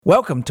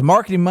Welcome to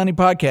Marketing Money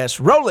Podcast.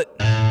 Roll it.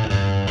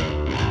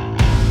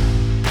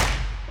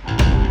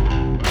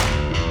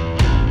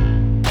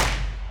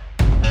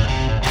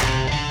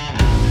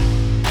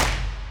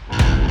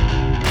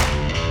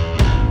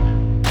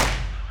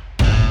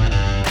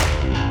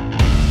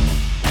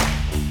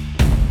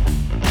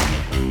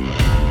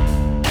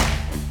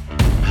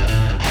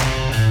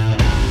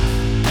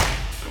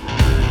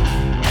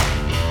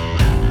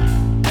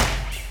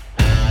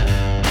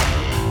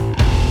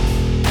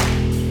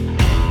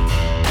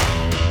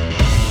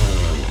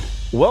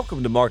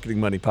 Welcome to Marketing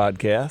Money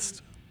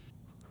Podcast.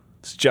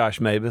 It's Josh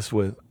Mavis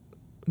with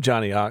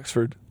Johnny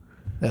Oxford.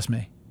 That's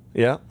me.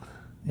 Yeah.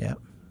 Yeah.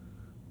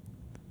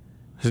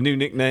 His new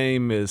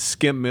nickname is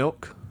Skim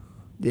Milk.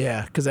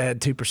 Yeah, because I had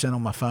 2%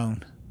 on my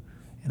phone,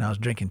 and I was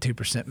drinking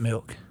 2%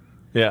 milk,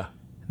 Yeah.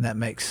 and that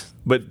makes...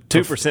 But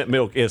 2%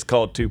 milk is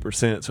called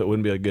 2%, so it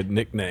wouldn't be a good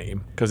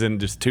nickname because then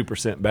just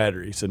 2%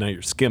 battery, so now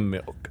you're Skim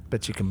Milk.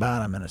 But you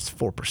combine them, and it's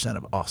 4%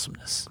 of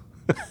awesomeness.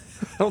 I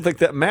don't think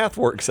that math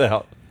works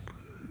out.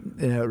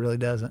 You know, it really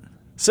doesn't.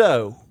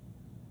 So,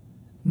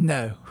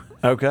 No.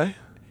 okay.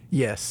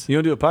 Yes. You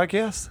want to do a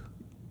podcast?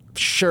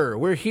 Sure.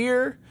 We're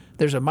here.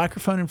 There's a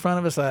microphone in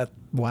front of us.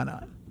 Why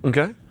not?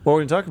 Okay. What are we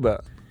going to talk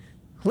about?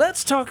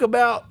 Let's talk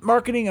about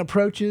marketing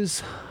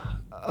approaches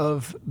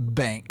of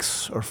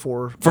banks or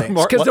for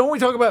banks. Because don't we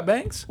talk about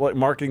banks? Like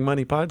Marketing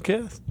Money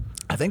Podcast?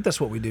 I think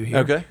that's what we do here.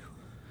 Okay.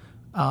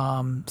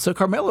 So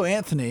Carmelo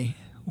Anthony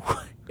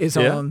is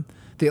Yeah. on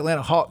the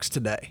Atlanta Hawks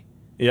today.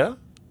 Yeah?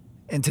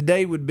 And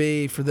today would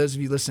be, for those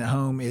of you listening at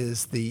home,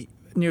 is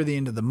near the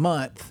end of the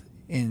month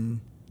in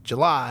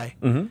July.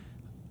 Mm-hmm.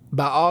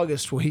 By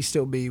August, will he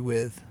still be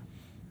with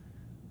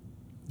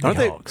the Aren't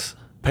Hawks?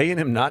 they paying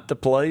him not to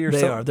play or They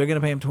something? are. They're going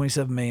to pay him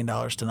 $27 million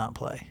to not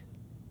play.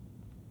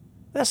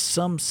 That's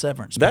some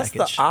severance That's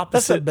package. the opposite.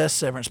 That's the best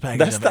severance package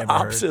That's I've the ever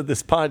opposite heard. of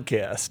this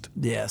podcast.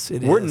 Yes,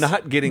 it is. We're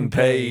not getting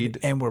paid.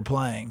 And we're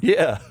playing.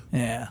 Yeah.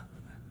 Yeah.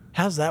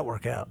 How's that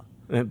work out?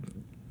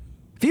 And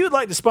If you would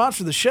like to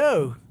sponsor the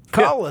show,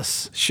 call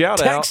us. Shout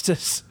text out.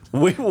 us.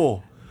 We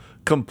will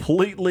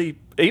completely,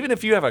 even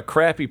if you have a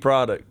crappy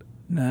product,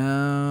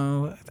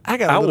 No, I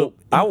got. I A will- little,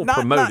 I will not,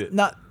 promote not, it.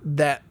 Not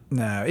that.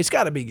 No, it's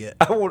got to be good.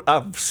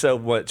 I've so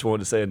much wanted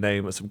to say a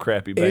name of some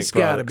crappy bank It's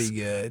got to products. be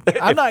good.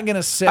 I'm not going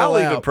to sell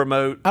I'll out. even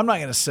promote. I'm not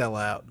going to sell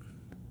out.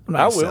 I'm I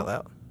not going to will. sell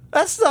out.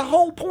 That's the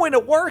whole point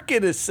of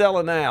working is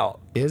selling out.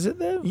 Is it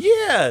though?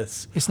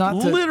 Yes. It's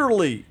not to-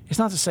 literally. It's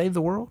not to save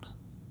the world.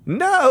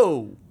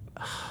 No.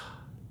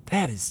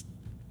 That is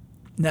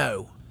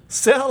no.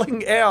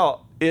 Selling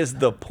out is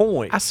the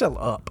point. I sell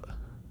up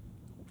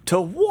To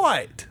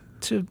what?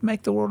 to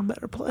make the world a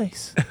better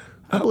place.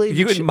 I believe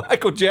You the and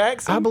Michael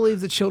Jackson? I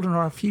believe the children are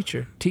our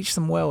future. Teach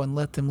them well and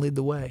let them lead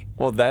the way.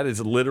 Well, that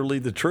is literally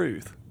the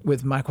truth.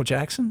 With Michael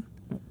Jackson.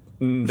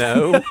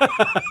 No.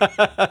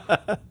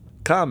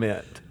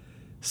 Comment.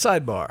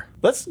 Sidebar.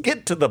 Let's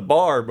get to the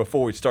bar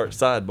before we start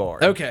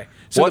sidebar. Okay.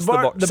 So What's the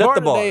bar, the Set bar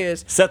the bar. today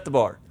is Set the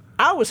bar.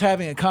 I was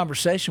having a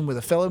conversation with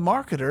a fellow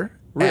marketer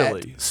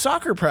Really? at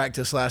soccer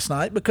practice last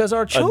night because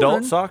our children...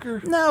 Adult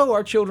soccer? No,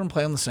 our children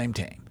play on the same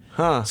team.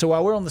 Huh. So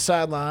while we're on the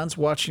sidelines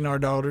watching our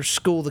daughters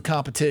school the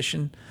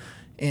competition...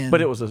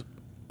 But it was a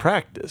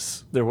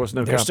practice. There was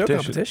no There's still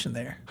competition. competition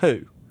there.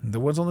 Who? The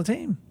ones on the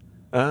team.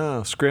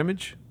 Oh,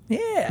 scrimmage?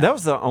 Yeah. That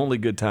was the only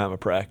good time of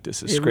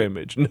practice is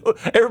scrimmage. No,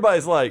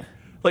 everybody's like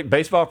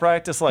baseball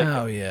practice, like,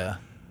 Oh, yeah.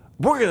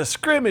 we're going to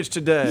scrimmage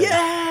today.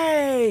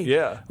 Yay!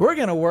 Yeah. We're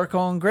going to work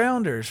on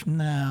grounders.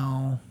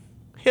 No.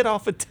 Hit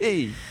off a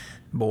tee.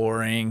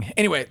 Boring.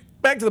 Anyway,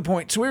 back to the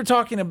point. So we were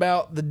talking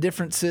about the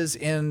differences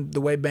in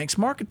the way banks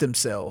market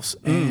themselves.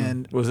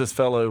 And Was this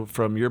fellow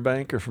from your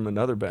bank or from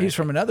another bank? he's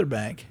from another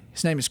bank.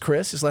 His name is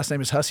Chris. His last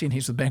name is Hussey, and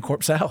he's with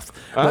Bancorp South,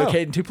 Oh.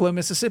 located in Tupelo,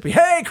 Mississippi.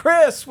 Hey,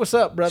 Chris! What's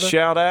up, brother?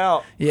 Shout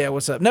out. Yeah,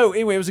 what's up? No,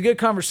 anyway, it was a good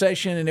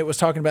conversation, and it was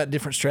talking about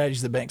different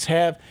strategies that banks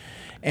have.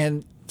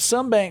 And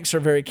some banks are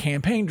very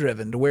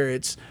campaign-driven, to where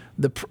it's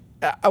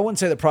I wouldn't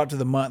say the product of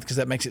the month because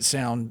that makes it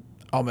sound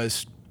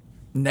almost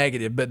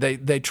negative, but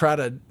they try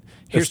to...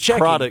 Here's It's checking.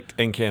 product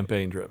and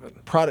campaign driven.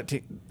 Product.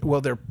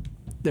 Well,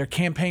 they're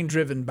campaign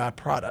driven by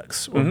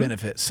products or Mm-hmm.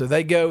 benefits. So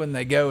they go and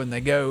they go and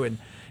they go and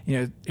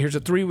here's a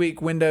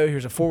 3-week window,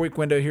 here's a 4-week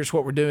window, here's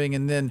what we're doing,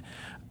 and then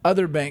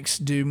other banks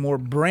do more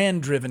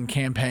brand driven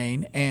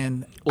campaign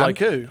and Like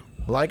who?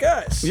 like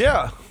us.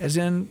 Yeah. As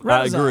in I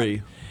Ramazan.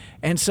 agree.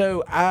 And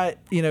so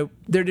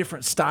they're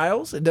different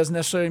styles. It doesn't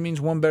necessarily mean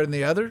one better than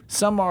the other.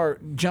 Some are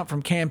jump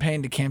from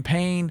campaign to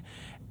campaign,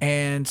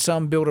 and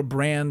some build a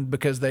brand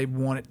because they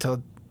want it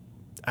to,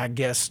 I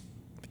guess,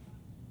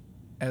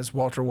 as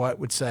Walter White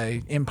would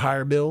say,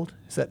 empire build.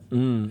 Is that?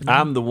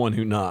 I'm the one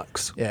who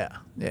knocks. Yeah,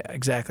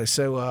 exactly.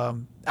 So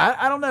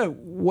I don't know.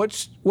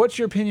 What's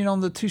your opinion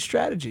on the two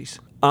strategies?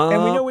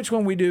 And we know which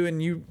one we do,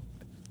 and you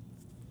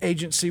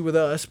agency with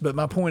us. But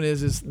my point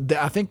is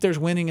that I think there's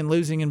winning and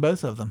losing in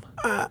both of them.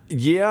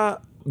 Yeah,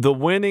 the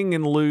winning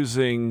and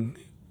losing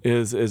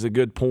is a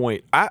good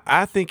point.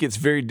 I think it's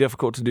very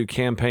difficult to do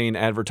campaign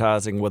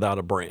advertising without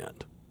a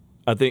brand.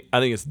 I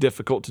think it's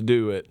difficult to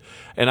do it,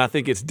 and I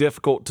think it's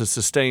difficult to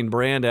sustain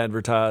brand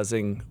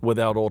advertising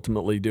without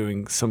ultimately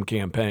doing some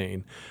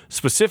campaign,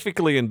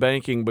 specifically in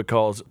banking,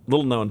 because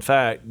little known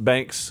fact,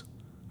 banks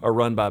are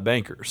run by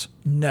bankers.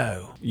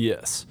 No.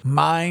 Yes,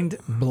 Mind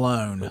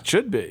blown. it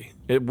should be.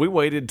 We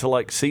waited till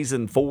like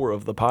season 4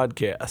 of the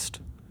podcast.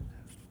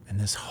 And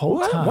this whole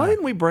time. Why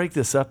didn't we break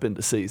this up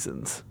into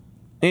seasons?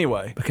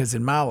 Anyway, Because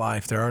in my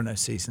life, there are no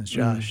seasons,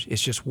 Josh.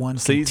 It's just one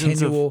Seasons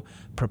continual,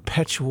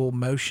 perpetual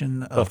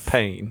motion of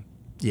pain,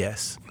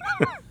 yes,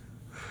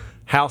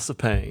 house of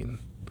pain.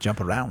 jump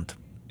around.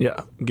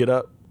 Yeah, get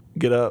up,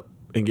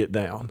 and get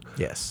down.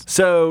 Yes.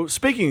 So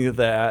speaking of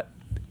that,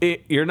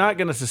 you're not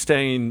going to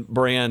sustain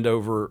brand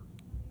over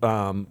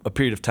a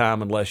period of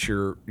time unless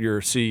your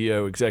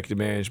CEO, executive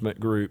management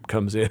group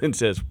comes in and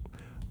says,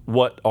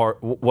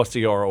 what's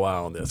the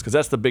ROI on this? Because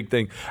that's the big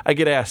thing. I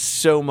get asked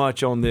so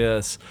much on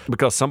this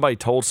because somebody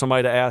told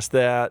somebody to ask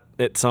that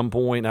at some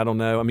point. I don't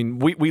know. I mean,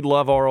 we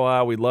love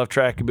ROI. We love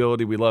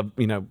trackability. We love,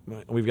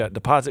 we've got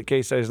deposit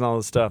case studies and all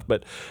this stuff.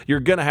 But you're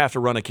going to have to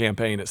run a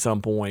campaign at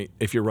some point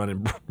if you're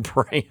running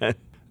brand.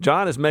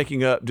 John is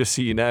making up, just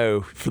so you know,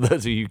 for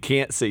those of you who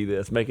can't see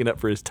this, making up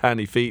for his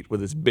tiny feet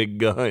with his big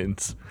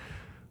guns.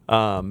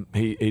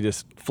 He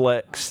just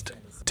flexed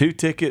 2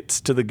 tickets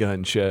to the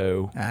gun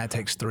show. It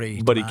takes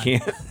 3. But he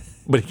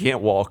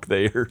can't walk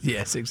there.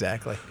 Yes,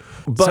 exactly.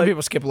 But- Some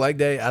people skip leg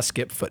day. I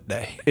skip foot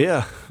day.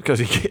 Yeah, because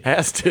he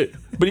has to.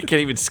 But he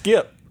can't even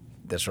skip.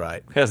 That's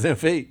right. Has no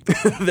feet.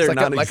 They're It's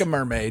not like a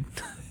mermaid,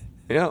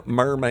 yeah,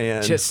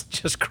 merman.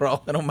 just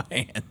crawling on my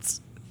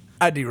hands.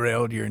 I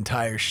derailed your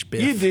entire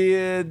spiff. You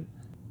did.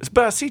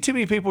 But I see too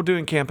many people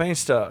doing campaign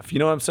stuff. You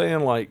know what I'm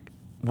saying? Like,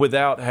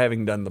 without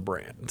having done the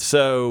brand.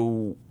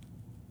 So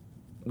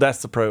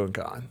that's the pro and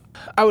con.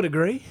 I would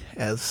agree,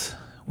 as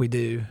we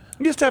do.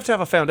 You just have to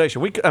have a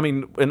foundation.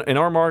 In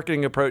our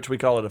marketing approach, we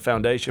call it a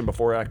foundation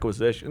before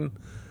acquisition.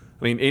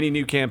 I mean, any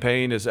new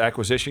campaign is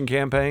acquisition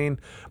campaign,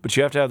 but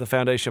you have to have the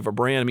foundation of a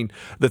brand. I mean,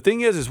 the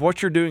thing is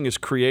what you're doing is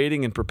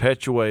creating and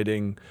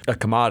perpetuating a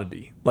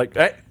commodity. Like,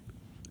 hey,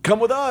 come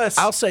with us.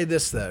 I'll say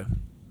this, though.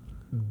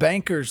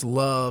 Bankers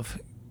love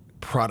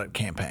product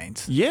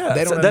campaigns. Yeah,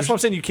 that's what I'm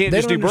saying. You can't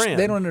just do brand.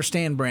 They don't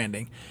understand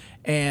branding.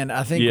 And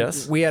I think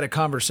Yes. we had a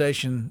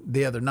conversation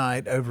the other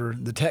night over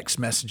the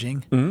text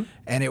messaging,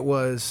 and it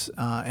was,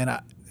 and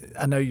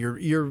I know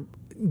you're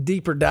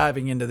deeper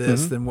diving into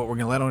this than what we're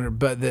going to let on here,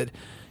 but that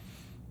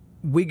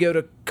we go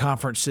to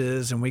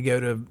conferences and we go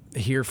to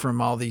hear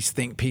from all these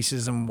think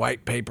pieces and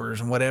white papers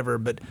and whatever,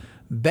 but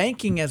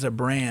banking as a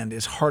brand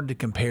is hard to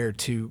compare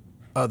to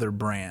other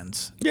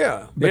brands.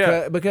 Yeah.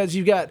 Because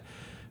you've got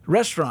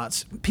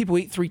restaurants, people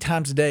eat 3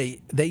 times a day,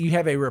 that you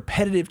have a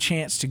repetitive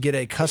chance to get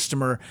a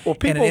customer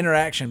and an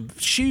interaction.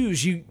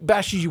 Shoes, you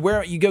buy shoes, you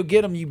wear it, you go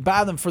get them, you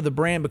buy them for the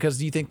brand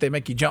because you think they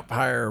make you jump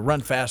higher or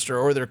run faster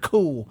or they're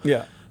cool.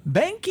 Yeah.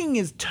 Banking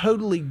is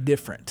totally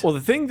different. Well,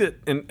 the thing that,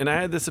 and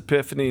I had this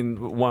epiphany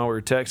while we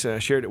were texting, I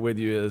shared it with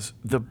you, is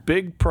the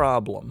big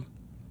problem.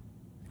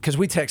 Because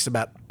we text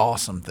about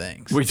awesome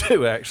things. We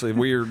do, actually.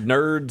 We are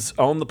nerds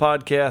on the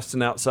podcast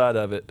and outside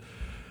of it.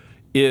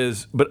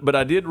 But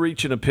I did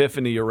reach an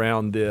epiphany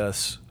around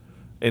this,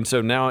 and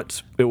so now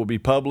it will be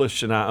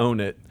published and I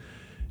own it,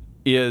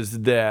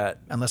 is that...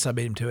 Unless I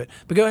beat him to it.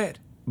 But go ahead.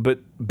 But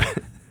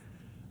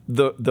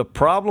the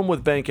problem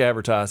with bank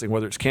advertising,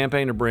 whether it's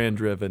campaign or brand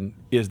driven,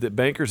 is that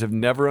bankers have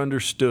never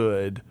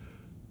understood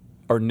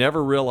or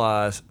never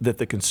realized that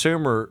the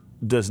consumer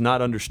does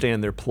not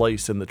understand their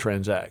place in the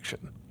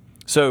transaction.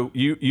 So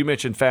you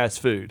mentioned fast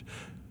food.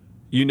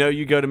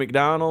 You go to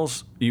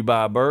McDonald's, you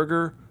buy a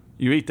burger,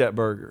 you eat that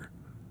burger.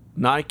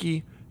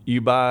 Nike,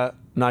 you buy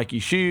Nike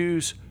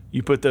shoes,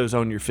 you put those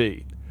on your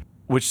feet,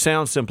 which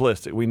sounds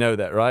simplistic. We know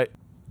that, right?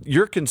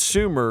 Your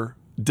consumer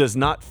does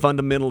not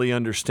fundamentally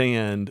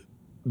understand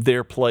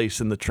their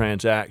place in the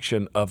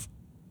transaction of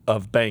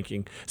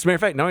banking. As a matter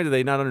of fact, not only do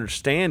they not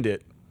understand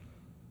it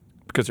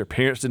because their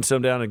parents didn't sit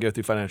them down and go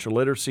through financial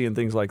literacy and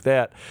things like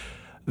that,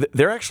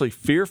 they're actually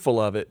fearful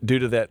of it due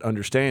to that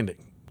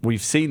understanding.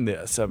 We've seen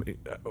this. I mean,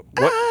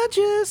 I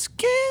just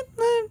can't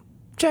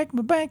check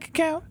my bank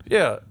account.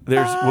 Yeah,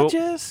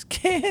 just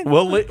can't.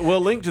 We'll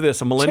link to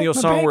this, a millennial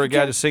Check my song bank where a guy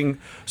account.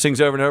 just sings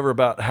over and over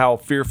about how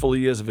fearful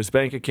he is of his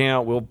bank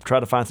account. We'll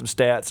try to find some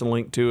stats and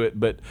link to it,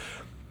 but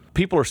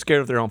people are scared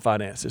of their own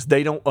finances.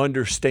 They don't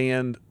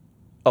understand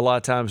a lot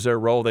of times their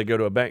role. They go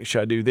to a bank,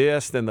 should I do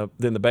this? Then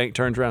the bank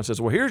turns around and says,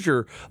 well, here's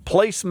your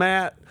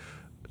placemat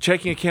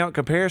checking account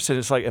comparison.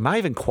 It's like, am I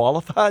even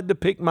qualified to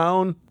pick my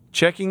own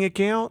checking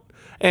account?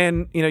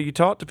 And, you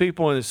talk to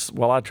people and it's,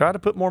 well, I try to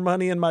put more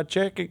money in my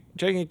checking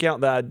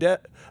account than I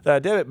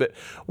debit. But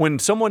when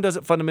someone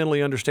doesn't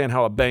fundamentally understand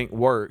how a bank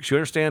works, you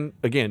understand,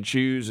 again,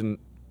 shoes and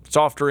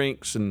soft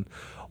drinks and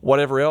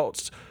whatever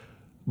else,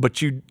 but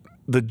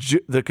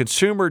the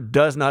consumer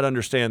does not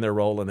understand their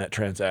role in that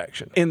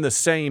transaction in the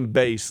same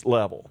base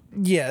level.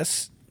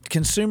 Yes,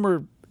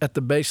 consumer at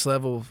the base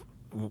level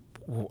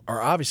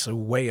are obviously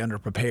way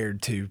underprepared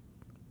to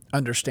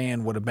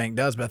understand what a bank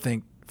does. But I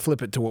think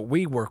flip it to what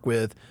we work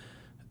with,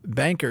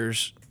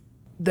 bankers,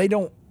 they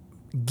don't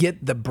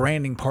get the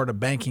branding part of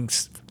banking.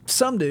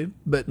 Some do,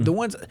 but the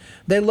ones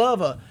they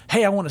love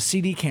hey, I want a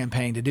CD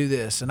campaign to do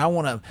this, and I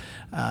want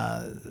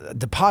a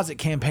deposit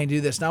campaign to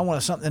do this, and I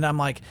want something. And I'm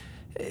like,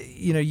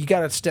 you got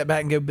to step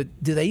back and go, but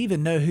do they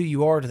even know who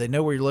you are? Do they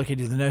know where you're located?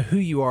 Do they know who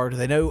you are? Do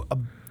they know?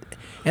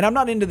 And I'm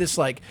not into this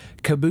like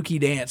kabuki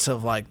dance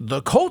of like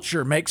the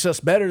culture makes us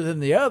better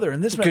than the other,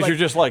 and this because you're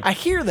just like, I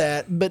hear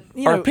that, but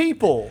our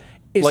people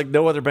like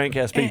no other bank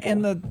has people,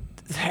 and the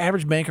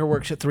average banker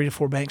works at 3 to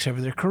 4 banks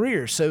over their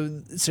career.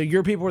 So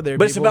your people are there.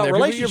 But it's about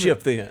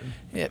relationship then.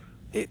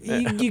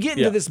 You get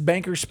into this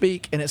banker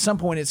speak, and at some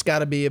point it's got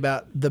to be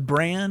about the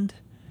brand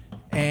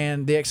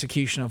and the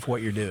execution of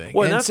what you're doing.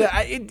 Well, and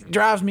it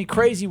drives me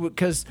crazy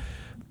because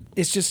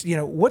it's just,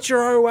 what's your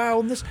ROI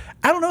on this?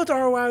 I don't know what the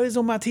ROI is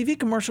on my TV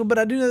commercial, but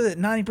I do know that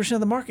 90% of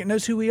the market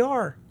knows who we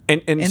are.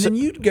 And then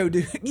you'd go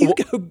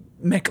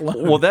make a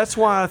loan. Well, that's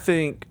why I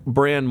think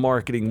brand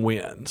marketing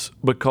wins,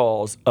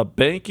 because a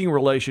banking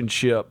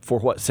relationship for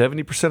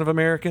 70% of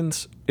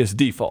Americans is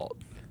default.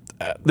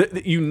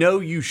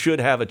 You should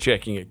have a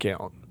checking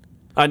account.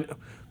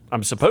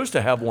 I'm supposed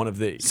to have one of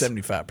these.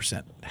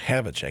 75%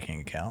 have a checking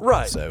account.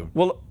 Right. So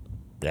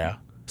yeah.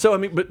 So I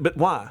mean, but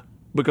why?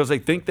 Because they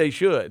think they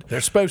should.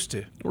 They're supposed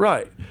to.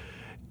 Right.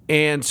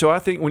 And so I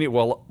think when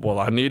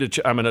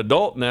I'm an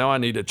adult now. I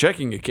need a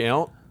checking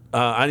account.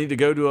 I need to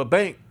go to a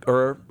bank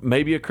or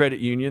maybe a credit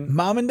union.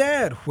 Mom and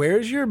Dad,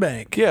 where's your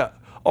bank? Yeah.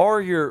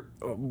 Or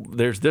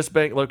there's this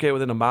bank located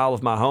within a mile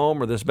of my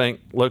home, or this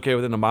bank located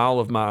within a mile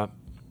of my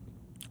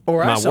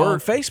Or I saw on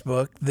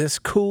Facebook this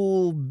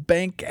cool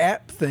bank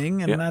app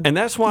thing, and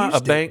that's why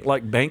a bank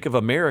like Bank of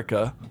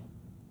America,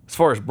 as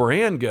far as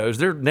brand goes,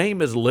 their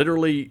name is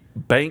literally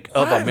Bank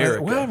of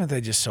America. Why haven't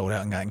they just sold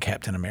out and gotten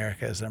Captain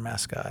America as their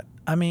mascot?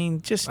 I mean,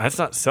 that's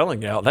not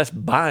selling out. That's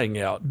buying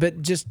out.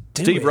 But just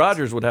Steve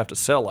Rogers would have to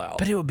sell out.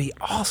 But it would be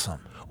awesome.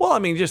 Well, I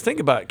mean, just think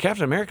about it.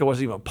 Captain America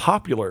wasn't even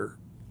popular,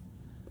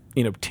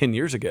 10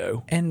 years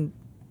ago. And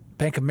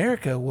Bank of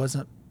America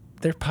wasn't.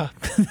 They're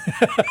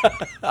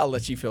I'll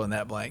let you fill in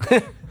that blank.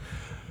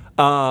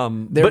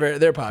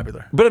 They're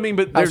popular. But I mean,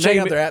 but I was checking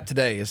out their app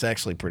today. It's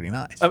actually pretty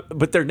nice.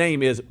 But their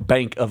name is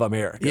Bank of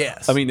America.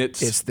 Yes. I mean,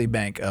 it's the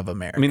Bank of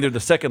America. I mean, they're the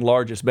second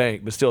largest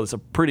bank, but still, it's a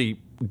pretty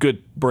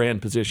good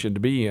brand position to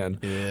be in.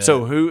 Yeah.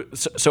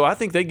 So I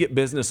think they get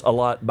business a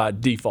lot by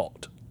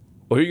default.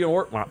 Well, who are you going to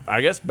work? Well,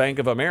 I guess Bank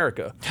of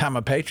America. I'm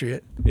a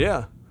patriot.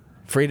 Yeah.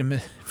 Freedom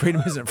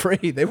isn't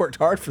free. They worked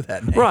hard for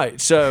that name.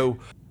 Right. So.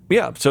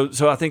 Yeah, so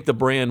I think the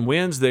brand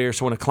wins there.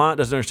 So when a client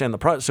doesn't understand the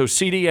product, so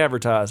CD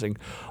advertising,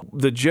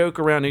 the joke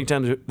around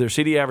anytime there's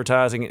CD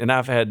advertising, and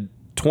I've had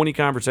 20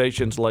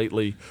 conversations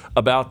lately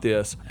about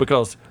this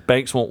because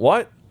banks want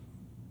what?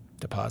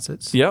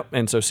 Deposits. Yep,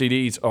 and so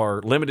CDs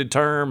are limited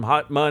term,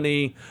 hot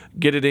money,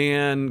 get it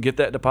in, get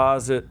that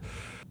deposit.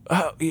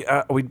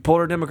 We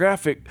pulled our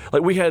demographic.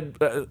 Like we had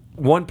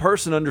one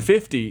person under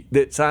 50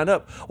 that signed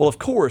up. Well, of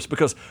course,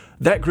 because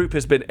that group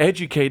has been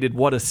educated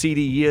what a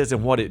CD is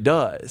and what it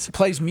does. It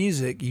plays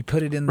music. You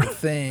put it in the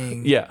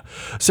thing. Yeah.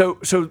 So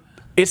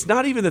it's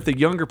not even that the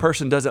younger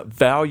person doesn't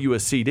value a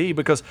CD,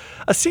 because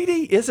a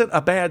CD isn't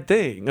a bad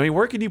thing. I mean,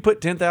 where can you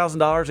put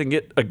 $10,000 and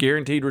get a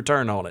guaranteed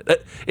return on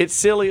it? It's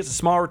silly. It's a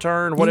small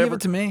return, whatever. You can give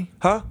it to me.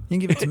 Huh? You can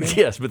give it to me.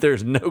 Yes, but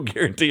there's no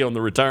guarantee on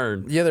the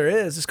return. Yeah, there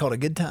is. It's called a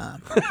good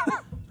time.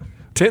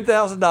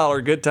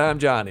 $10,000 good time,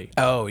 Johnny.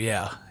 Oh,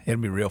 yeah.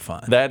 It'll be real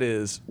fun. That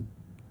is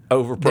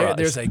overpriced.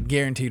 There's a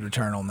guaranteed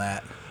return on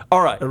that.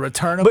 All right. A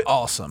return of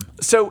awesome.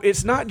 So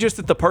it's not just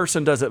that the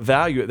person doesn't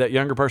value it, that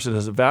younger person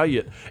doesn't value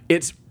it.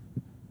 It's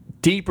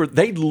deeper.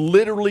 They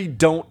literally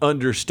don't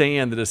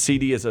understand that a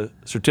CD is a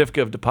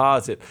certificate of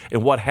deposit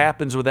and what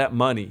happens with that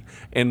money.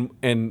 And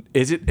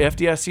is it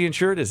FDIC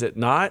insured? Is it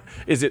not?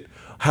 Is it,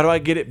 how do I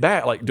get it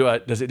back? Like,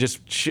 does it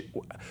just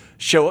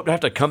show up? Do I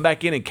have to come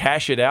back in and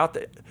cash it out?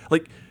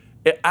 Like,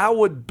 I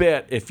would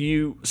bet if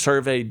you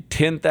surveyed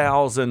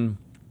 10,000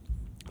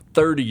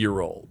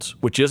 30-year-olds,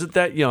 which isn't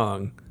that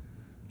young,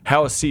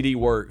 how a CD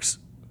works,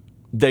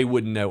 they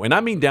wouldn't know. And I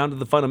mean down to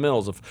the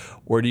fundamentals of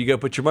where do you go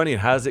put your money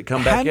and how does it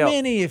come back out? How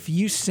many, if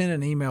you sent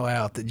an email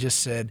out that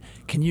just said,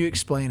 can you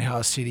explain how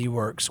a CD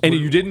works? And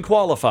you didn't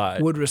qualify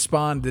it. Would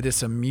respond that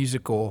it's a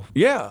musical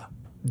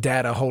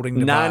data holding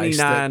device.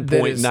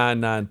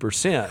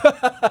 99.99%.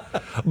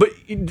 But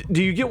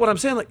do you get what I'm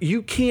saying? Like,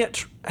 you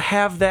can't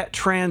have that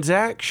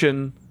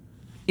transaction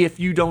if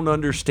you don't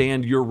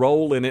understand your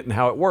role in it and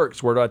how it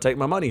works. Where do I take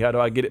my money? How do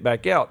I get it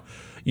back out?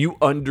 You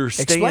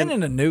understand. Explain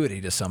an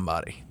annuity to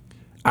somebody.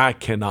 I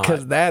cannot.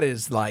 Because that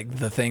is like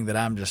the thing that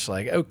I'm just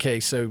like,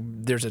 okay, so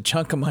there's a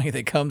chunk of money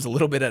that comes a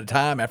little bit at a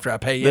time after I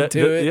pay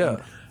into it.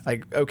 Yeah.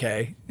 Like,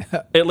 okay.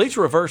 At least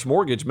reverse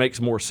mortgage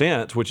makes more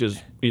sense, which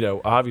is,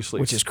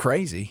 obviously. Which is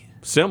crazy.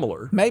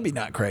 Similar. Maybe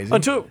not crazy.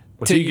 Until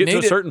you get to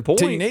a certain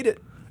point. Until you need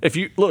it.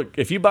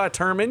 If you buy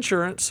term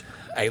insurance.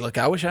 Hey, look,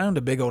 I wish I owned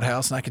a big old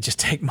house and I could just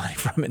take money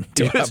from it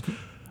until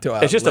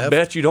it's just a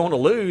bet you don't want to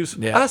lose.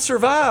 Yeah. I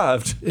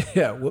survived.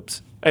 Yeah,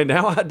 whoops. And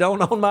now I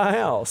don't own my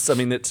house. I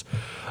mean,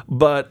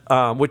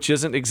 which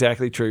isn't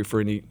exactly true for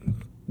any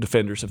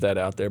defenders of that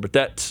out there, but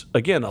that's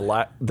again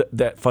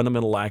that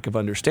fundamental lack of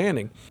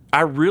understanding.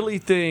 I really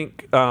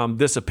think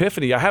this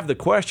epiphany. I have the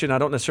question. I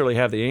don't necessarily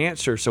have the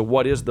answer. So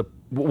what is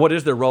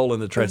their role in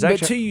the transaction?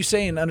 But to you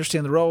saying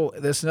understand the role,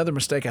 that's another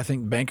mistake I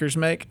think bankers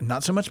make.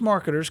 Not so much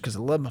marketers, because I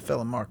love my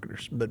fellow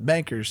marketers, but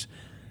bankers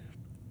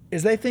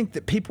is they think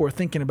that people are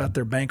thinking about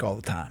their bank all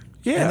the time.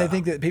 Yeah, and they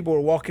think that people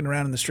are walking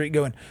around in the street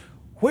going,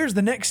 where's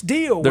the next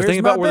deal? They're Where's thinking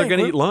about where bank? they're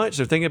going to eat lunch.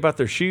 They're thinking about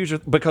their shoes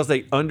because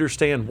they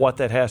understand what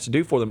that has to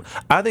do for them.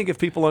 I think if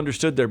people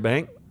understood their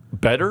bank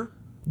better,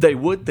 they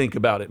would think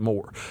about it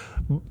more.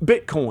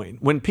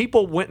 Bitcoin, when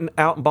people went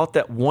out and bought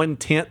that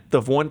 1/10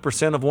 of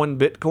 1% of one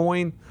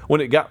Bitcoin, when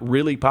it got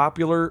really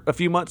popular a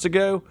few months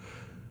ago,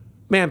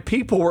 man,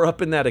 people were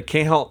up in that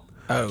account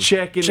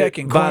checking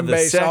it by the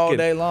Coinbase second. all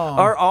day long.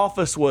 Our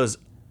office was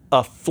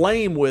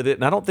aflame with it,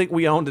 and I don't think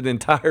we owned an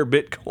entire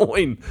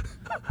Bitcoin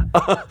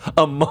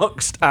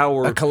amongst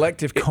our a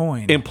collective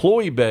coin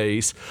employee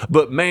base.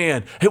 But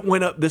man, it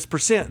went up this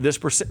percent,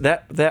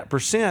 that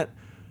percent,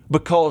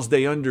 because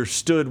they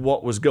understood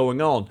what was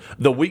going on.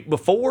 The week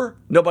before,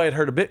 nobody had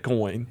heard of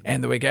Bitcoin,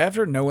 and the week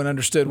after, no one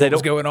understood what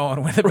was going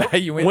on when the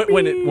value went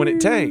when it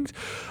tanked.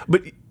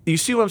 But you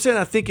see what I'm saying?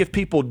 I think if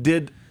people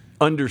did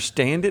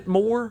understand it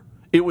more,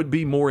 it would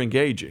be more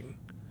engaging.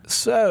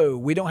 So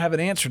we don't have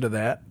an answer to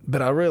that,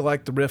 but I really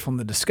like the riff on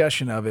the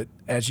discussion of it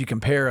as you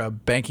compare a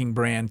banking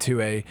brand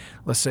to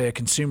let's say a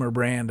consumer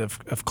brand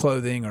of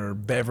clothing or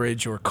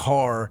beverage or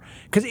car,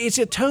 because it's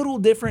a total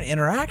different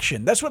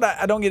interaction. That's what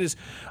I don't get is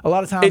a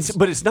lot of times.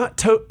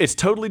 It's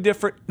totally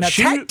different. Now,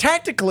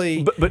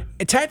 tactically, but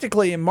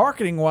tactically and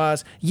marketing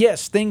wise,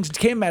 yes, things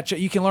can match up.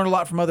 You can learn a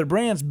lot from other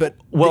brands, but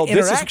the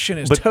interaction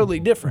is totally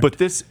different. But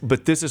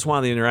this is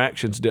why the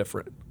interaction's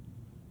different.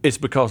 It's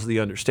because of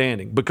the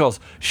understanding. Because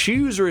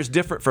shoes are as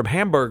different from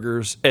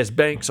hamburgers as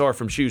banks are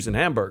from shoes and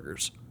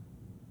hamburgers.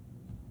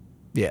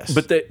 Yes.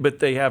 But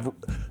they have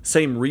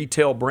same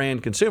retail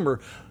brand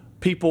consumer.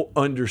 People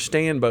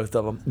understand both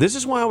of them. This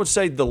is why I would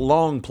say the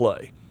long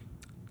play.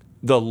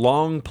 The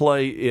long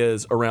play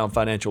is around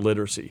financial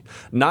literacy.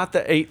 Not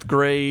the 8th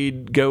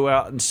grade go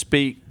out and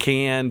speak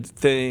canned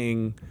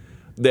thing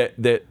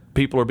that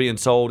people are being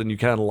sold and you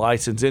kind of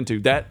license into.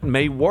 That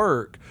may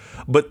work,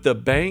 but the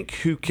bank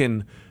who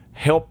can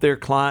help their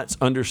clients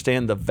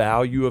understand the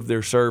value of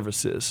their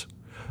services.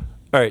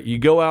 All right, you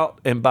go out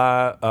and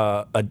buy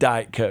a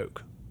Diet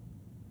Coke.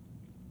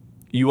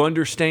 You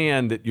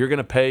understand that you're going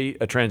to pay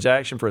a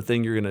transaction for a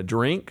thing you're going to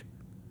drink.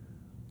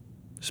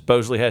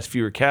 Supposedly has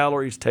fewer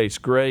calories, tastes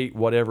great,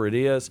 whatever it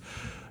is.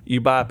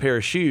 You buy a pair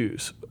of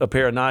shoes, a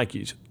pair of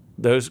Nikes.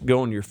 Those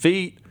go on your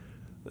feet.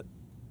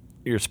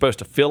 You're supposed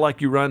to feel like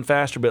you run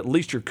faster, but at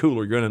least you're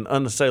cooler. You're in an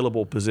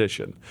unassailable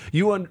position.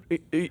 You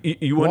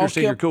understand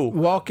you're cool.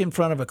 Walk in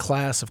front of a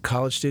class of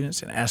college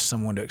students and ask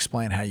someone to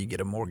explain how you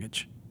get a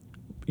mortgage.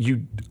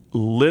 You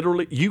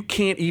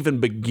can't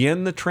even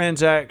begin the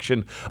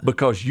transaction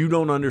because you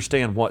don't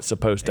understand what's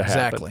supposed to happen.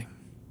 Exactly.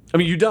 I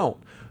mean, you don't.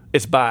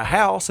 It's buy a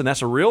house, and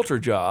that's a realtor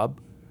job.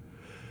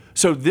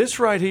 So this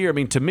right here, I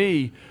mean, to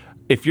me,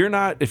 if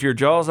your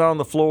jaw's on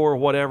the floor or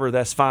whatever,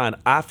 that's fine.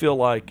 I feel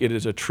like it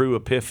is a true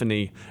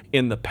epiphany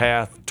in the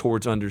path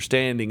towards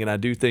understanding, and I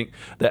do think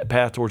that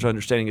path towards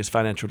understanding is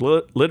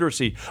financial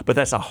literacy, but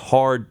that's a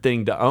hard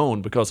thing to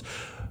own because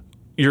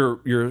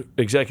your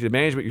executive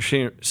management,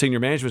 your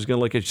senior management is going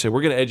to look at you and say,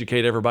 we're going to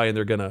educate everybody,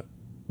 and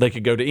they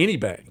could go to any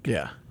bank.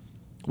 Yeah.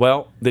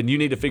 Well, then you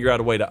need to figure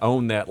out a way to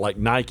own that like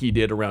Nike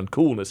did around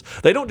coolness.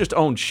 They don't just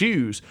own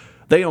shoes,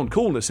 they own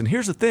coolness. And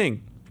here's the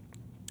thing.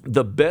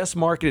 The best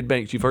marketed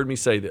banks, you've heard me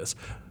say this.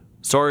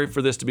 Sorry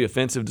for this to be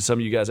offensive to some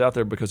of you guys out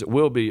there because it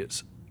will be.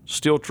 It's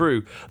still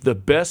true. The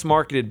best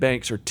marketed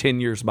banks are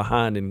 10 years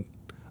behind in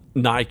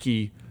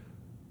Nike.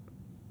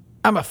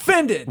 I'm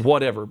offended.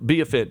 Whatever. Be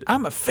offended.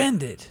 I'm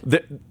offended.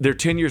 They're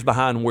 10 years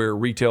behind where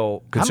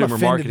retail consumer marketing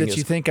is. I'm offended that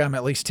you think I'm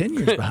at least 10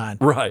 years behind.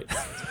 Right.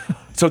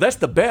 So that's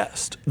the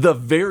best, the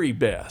very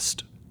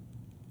best.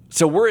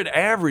 So we're at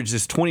average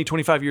is 20,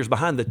 25 years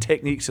behind the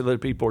techniques that other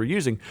people are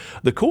using.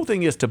 The cool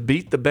thing is to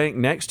beat the bank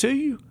next to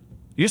you,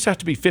 you just have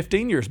to be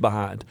 15 years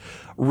behind.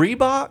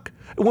 Reebok,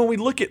 when we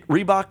look at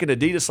Reebok and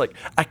Adidas, like,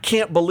 I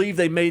can't believe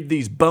they made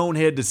these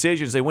bonehead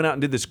decisions. They went out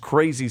and did this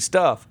crazy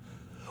stuff.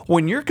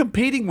 When you're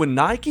competing with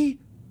Nike,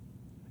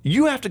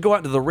 you have to go out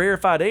into the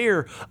rarefied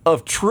air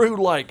of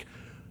true, like,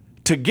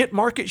 to get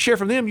market share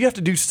from them, you have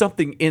to do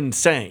something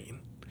insane.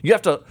 You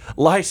have to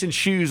license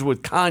shoes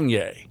with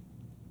Kanye.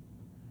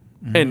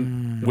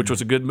 And which was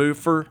a good move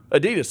for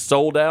Adidas.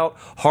 Sold out,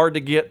 hard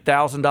to get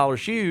 $1,000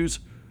 shoes.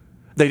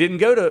 They didn't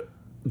go to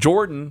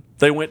Jordan,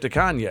 they went to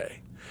Kanye.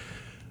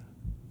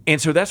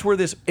 And so that's where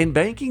this, in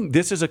banking,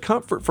 this is a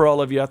comfort for all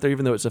of you out there,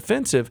 even though it's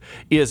offensive,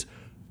 is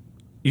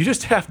you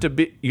just have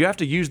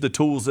to use the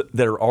tools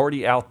that are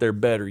already out there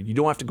better. You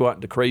don't have to go out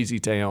into Crazy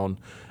Town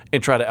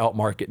and try to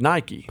outmarket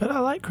Nike. But I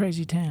like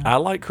Crazy Town. I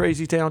like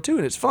Crazy Town too,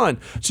 and it's fun.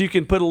 So you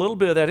can put a little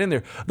bit of that in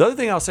there. The other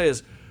thing I'll say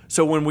is,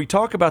 so when we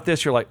talk about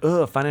this, you're like,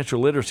 financial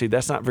literacy,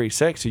 that's not very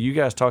sexy. You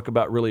guys talk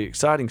about really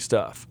exciting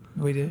stuff.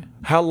 We do.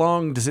 How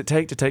long does it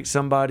take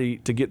somebody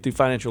to get through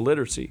financial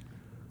literacy?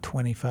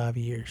 25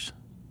 years.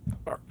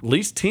 Or at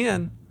least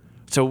 10.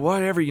 So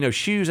whatever,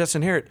 shoes, that's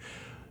inherent.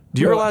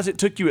 Do you Well, realize it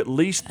took you at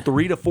least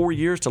 3 to 4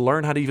 years to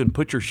learn how to even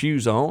put your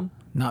shoes on?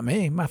 Not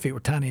me. My feet were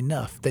tiny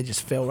enough. They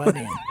just fell right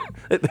in.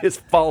 They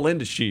just fall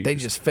into shoes. They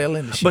just fell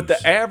into shoes. But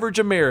the average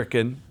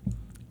American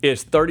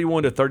is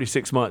 31 to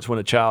 36 months when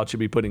a child should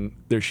be putting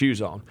their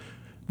shoes on.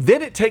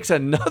 Then it takes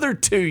another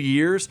 2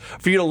 years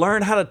for you to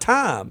learn how to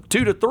time,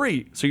 2 to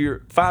 3. So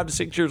you're 5 to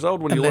 6 years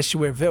old when Unless you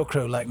wear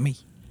Velcro like me.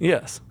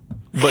 Yes.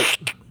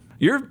 But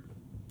you're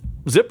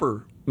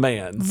zipper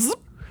man.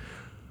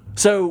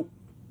 So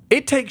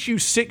it takes you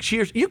 6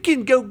 years. You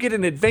can go get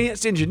an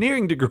advanced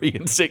engineering degree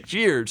in 6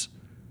 years.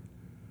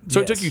 So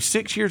it took Yes. you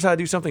 6 years how to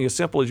do something as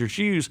simple as your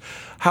shoes.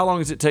 How long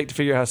does it take to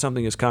figure out how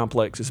something as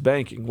complex as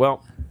banking?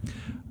 Well,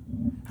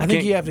 I think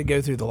can't- you have to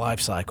go through the life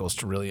cycles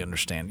to really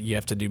understand. You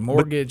have to do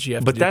mortgage, you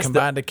have to but do that's the-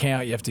 combined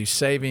account, you have to do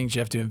savings, you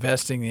have to do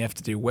investing, you have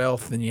to do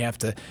wealth, then you have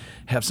to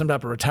have some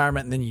type of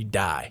retirement, and then you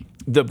die.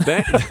 the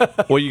bank,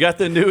 well, you got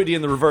the annuity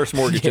and the reverse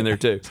mortgage in there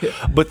too.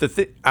 But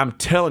I'm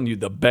telling you,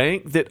 the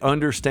bank that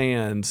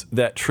understands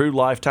that true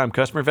lifetime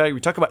customer value, we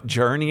talk about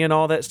journey and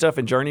all that stuff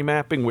and journey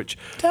mapping, which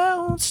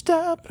Don't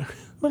stop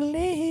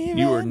believing.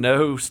 you are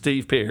no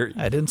Steve Perry.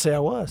 I didn't say I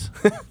was.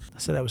 I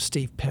said I was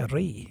Steve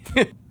Perry.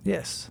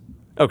 Yes.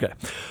 Okay.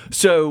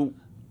 So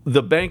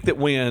the bank that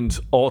wins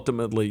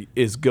ultimately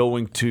is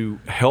going to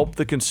help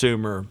the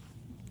consumer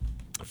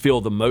feel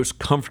the most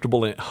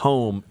comfortable at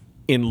home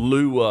in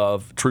lieu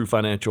of true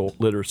financial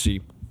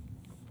literacy,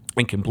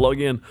 and can plug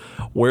in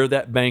where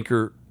that bank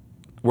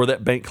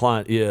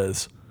client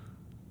is,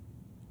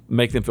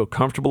 make them feel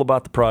comfortable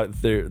about the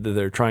product that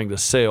they're trying to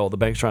sell, the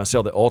bank's trying to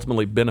sell, that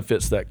ultimately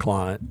benefits that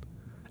client,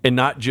 and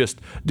not just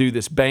do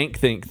this bank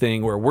think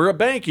thing where we're a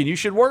bank and you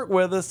should work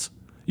with us.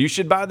 You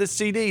should buy this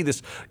CD,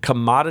 this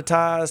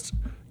commoditized,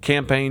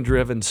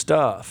 campaign-driven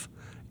stuff.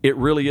 It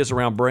really is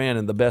around brand,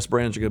 and the best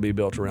brands are going to be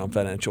built around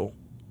financial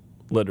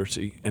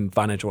literacy and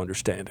financial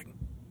understanding.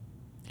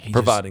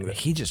 Providing that.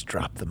 He just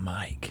dropped the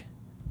mic.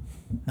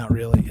 Not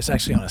really. It's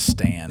actually on a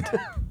stand.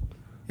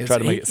 Try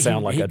to make it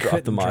sound like I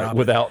dropped the mic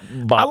without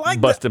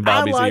busting I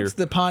Bobby's ear. liked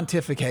the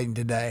pontificating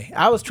today.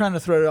 I was trying to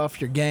throw it off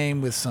your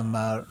game with some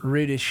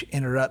rudish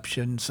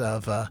interruptions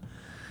of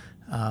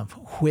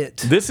wit.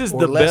 This is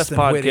or the less best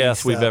than witty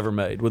podcast we've stuff. ever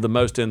made with the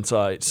most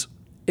insights.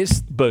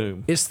 It's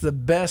Boom. It's the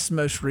best,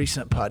 most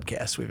recent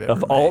podcast we've ever Of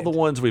made. all the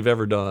ones we've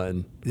ever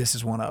done, This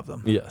is one of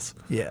them. yes.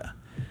 Yeah.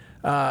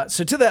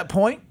 So to that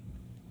point,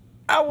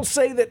 I will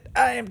say that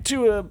I am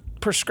to a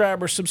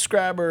prescriber,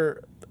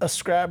 subscriber, a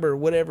scriber,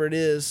 whatever it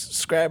is,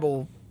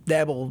 Scrabble,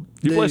 dabble.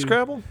 You play do.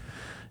 Scrabble?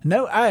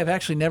 No, I have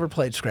actually never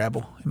played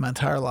Scrabble in my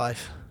entire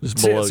life. Just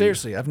below you.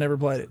 Seriously, I've never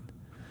played it.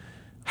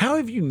 How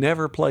have you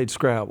never played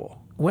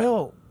Scrabble?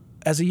 Well,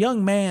 as a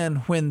young man,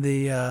 when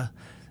the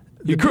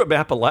You grew up in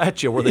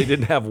Appalachia where they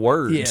didn't have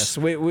words. yes,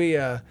 we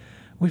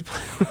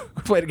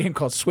played a game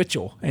called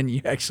Switchel, and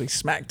you actually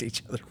smacked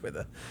each other with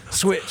a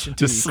switch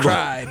until Just you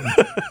cried.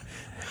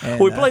 And,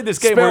 We played this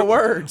game spell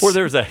where words.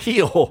 there's a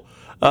heel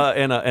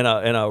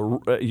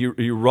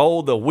you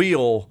roll the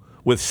wheel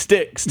with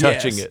sticks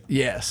touching it.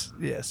 Yes.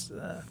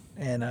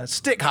 And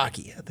stick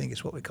hockey, I think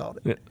is what we called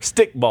it.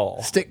 Stick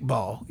ball. Stick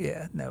ball.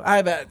 Yeah. No,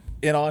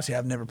 in honesty,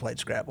 I've never played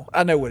Scrabble.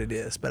 I know what it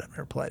is, but I've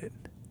never played it.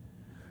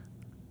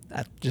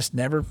 I just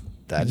never.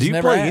 Do you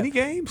play any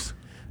games?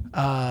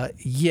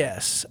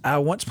 Yes, I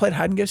once played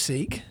hide and go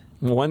seek.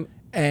 One.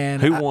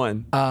 And Who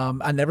won?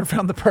 I never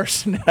found the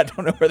person. I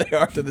don't know where they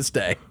are to this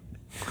day.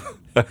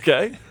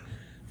 Okay.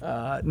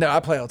 No, I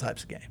play all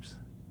types of games.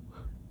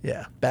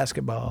 Yeah,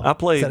 basketball. I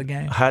played Is that a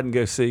game? hide and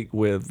go seek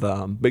with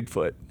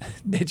Bigfoot.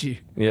 Did you?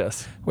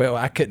 Yes. Well,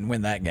 I couldn't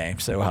win that game,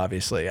 so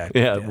obviously I.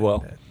 Yeah.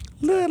 Well,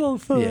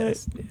 Littlefoot.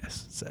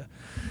 Yes. So,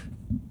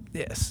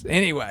 yes.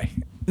 Anyway,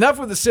 enough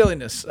with the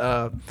silliness.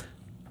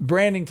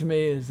 Branding to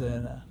me is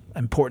an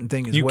important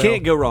thing as You well.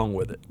 can't go wrong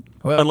with it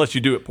Well- unless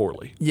you do it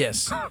poorly.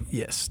 Yes.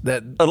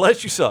 That.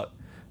 Unless you suck.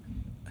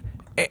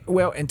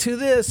 Well, and to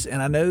this,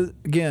 and I know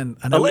again.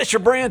 I know Unless your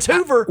brand's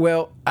Hoover.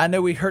 Well, I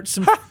know we hurt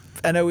some.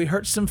 I know we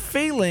hurt some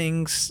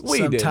feelings We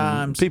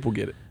sometimes. didn't. People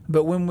get it.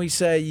 But when we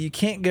say you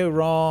can't go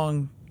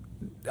wrong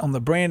on the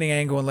branding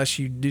angle unless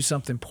you do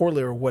something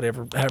poorly or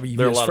whatever, however you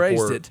There are a lot of phrased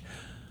poor- it,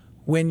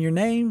 when your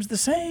name's the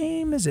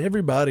same as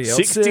everybody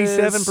else's,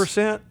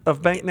 67%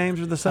 of bank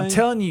names are the same. I'm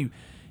telling you,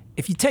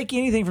 if you take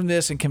anything from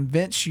this and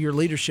convince your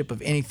leadership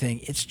of anything,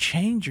 it's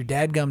change your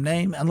dadgum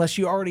name unless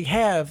you already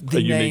have the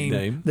A unique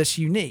name. that's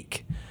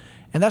unique.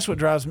 And that's what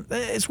drives me.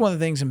 It's one of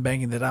the things in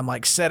banking that I'm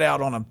like set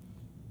out on a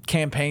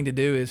campaign to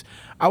do is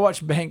I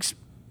watch banks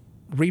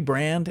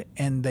rebrand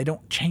and they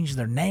don't change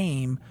their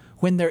name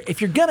when they're, if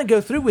you're going to go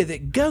through with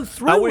it, go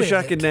through with it. I wish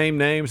I could name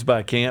names, but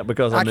I can't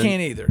because I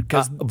can't either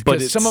because but some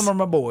of it's- them are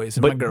my boys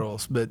and but- my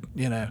girls, but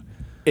you know.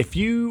 If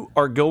you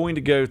are going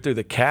to go through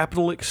the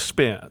capital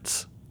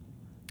expense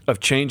of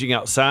changing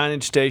out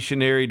signage,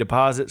 stationery,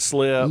 deposit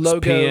slips, Logo,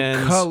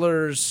 pins,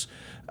 colors.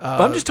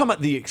 I'm just talking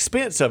about the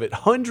expense of it,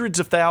 hundreds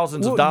of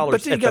thousands of dollars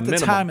but then you at got the the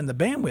minimum. time and the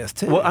bandwidth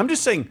too. Well, I'm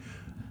just saying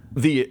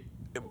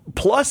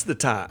plus the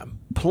time,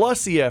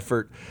 plus the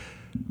effort.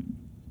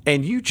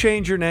 and you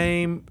change your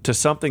name to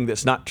something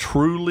that's not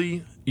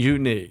truly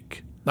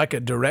unique, Like a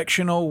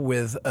directional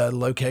with a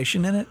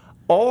location in it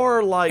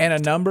or like and a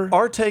number.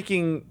 or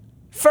taking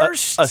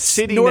First a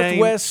city Northwest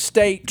name,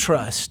 State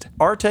Trust.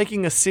 or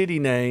taking a city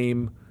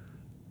name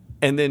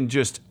and then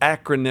just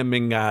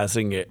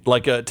acronymizing it,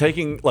 like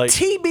taking like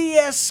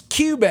TBS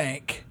Q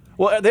Bank.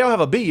 well, they all have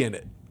a B in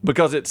it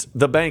because it's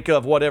the bank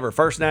of whatever,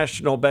 First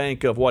National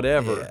Bank of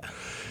whatever,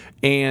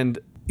 and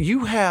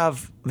you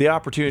have the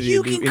opportunity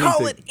You to do can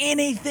call it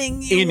anything.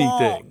 anything you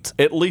want.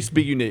 At least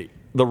be unique.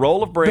 The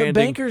role of branding, But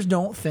bankers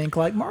don't think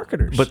like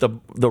marketers. but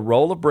the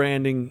role of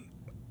branding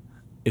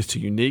is to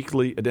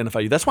uniquely identify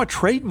you. That's why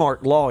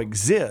trademark law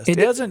exists. It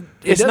doesn't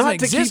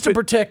exist to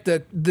protect the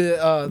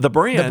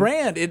brand. The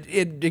brand.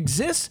 It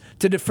exists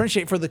to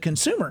differentiate for the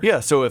consumer. Yeah.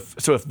 So if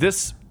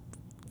this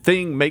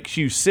thing makes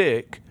you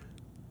sick,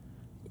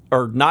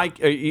 or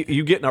Nike,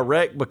 you get in a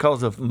wreck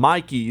because of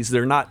Mikey's,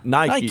 they're not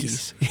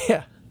Nikes.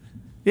 Yeah.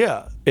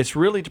 Yeah. It's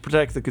really to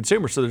protect the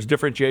consumer. So there's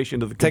differentiation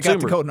to the Take consumer.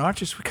 out the Golden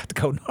Arches. We got the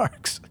Golden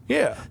Arcs.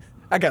 Yeah.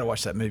 I got to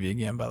watch that movie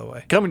again, by the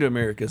way. Coming to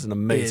America is an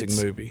amazing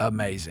It's movie.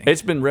 amazing.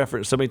 It's been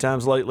referenced so many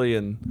times lately,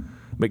 and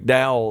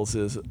McDowell's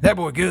is That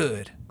boy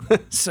good.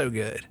 So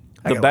good.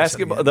 I the gotta watch that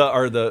basketball,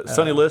 again. the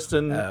Sonny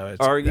Liston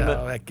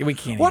argument. We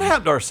can't. What even-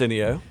 happened to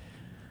Arsenio?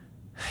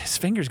 His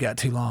fingers got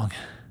too long.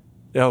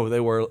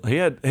 Oh, he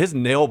had his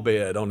nail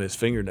bed on his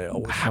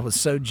fingernail. I was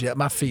so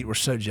my feet were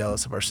so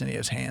jealous of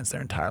Arsenio's hands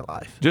their entire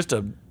life. They were just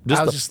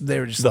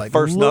the the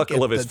first look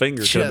knuckle at of his the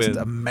finger could have chest,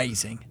 been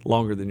amazing.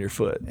 longer than your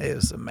foot. It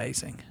was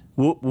amazing.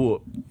 Whoop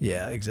whoop.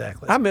 Yeah,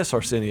 exactly. I miss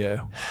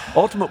Arsenio.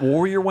 Ultimate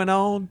Warrior went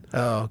on.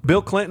 Oh.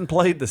 Bill Clinton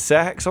played the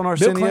sax on Bill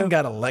Arsenio. Clinton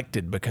got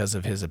elected because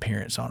of his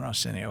appearance on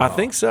Arsenio. I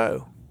think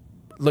so.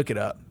 Look it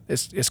up.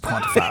 It's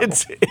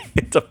quantifiable.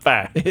 It's a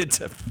fact. It's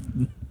a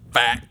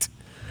fact.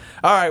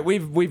 All right,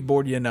 we've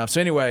bored you enough.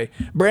 So anyway,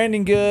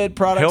 branding good,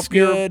 products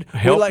good.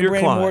 We like branding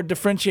client. more.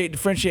 Differentiate.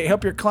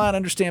 Help your client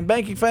understand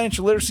banking.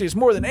 Financial literacy is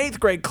more than 8th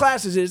grade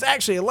classes. It is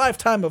actually a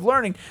lifetime of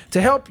learning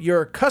to help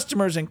your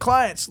customers and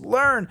clients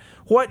learn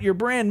what your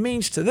brand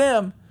means to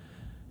them.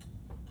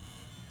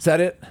 Is that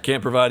it?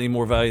 Can't provide any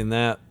more value than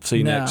that. See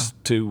you No. next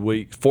 2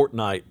 weeks.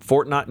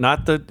 Fortnite,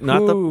 not the.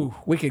 Ooh,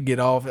 we could get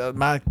off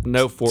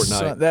No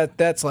Fortnite.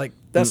 That's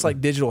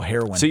like digital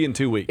heroin. See you in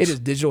 2 weeks. It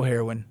is digital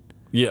heroin.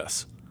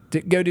 Yes.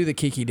 Go do the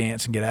Kiki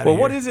dance and get out Well, of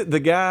here. what is it? The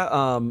guy,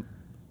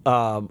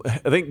 I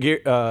think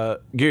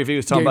Gary Vee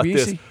was talking Gary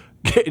about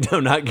this.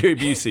 No, not Gary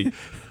Busey.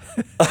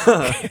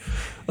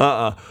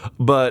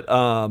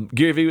 But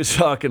Gary Vee was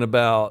talking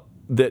about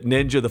that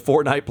Ninja, the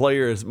Fortnite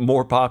player, is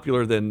more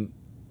popular than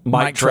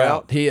Mike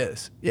Trout. He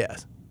is.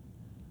 Yes.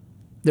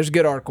 There's a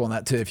good article on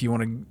that too. If you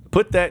want to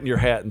Put that in your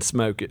hat and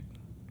smoke it.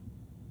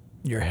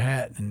 your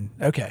hat and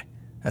okay,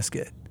 that's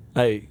good.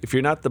 Hey, if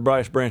you're not the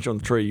brightest branch on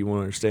the tree, you won't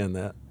understand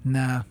that.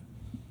 Nah,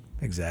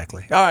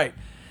 exactly. All right.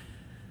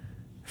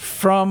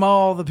 From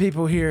all the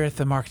people here at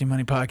the Marketing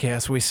Money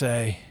Podcast, we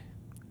say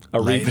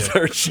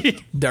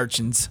Arrivederci.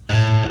 Dirchins.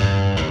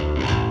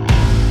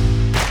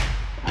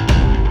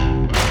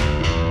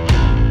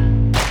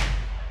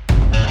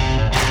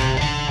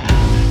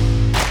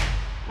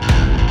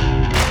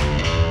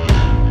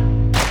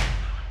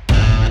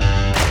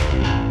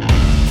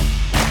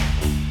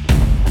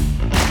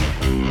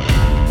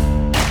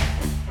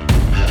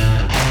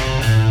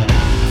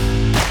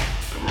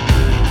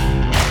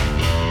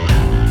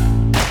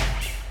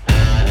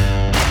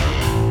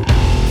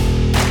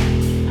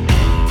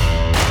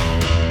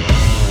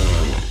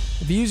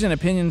 Views and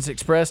opinions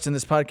expressed in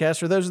this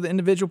podcast are those of the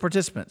individual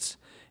participants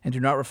and do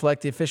not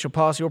reflect the official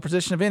policy or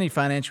position of any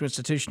financial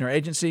institution or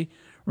agency,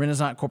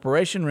 Renaissance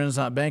Corporation,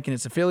 Renaissance Bank and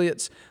its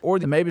affiliates, or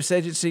the Mabus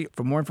Agency.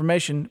 For more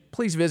information,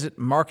 please visit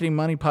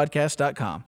marketingmoneypodcast.com.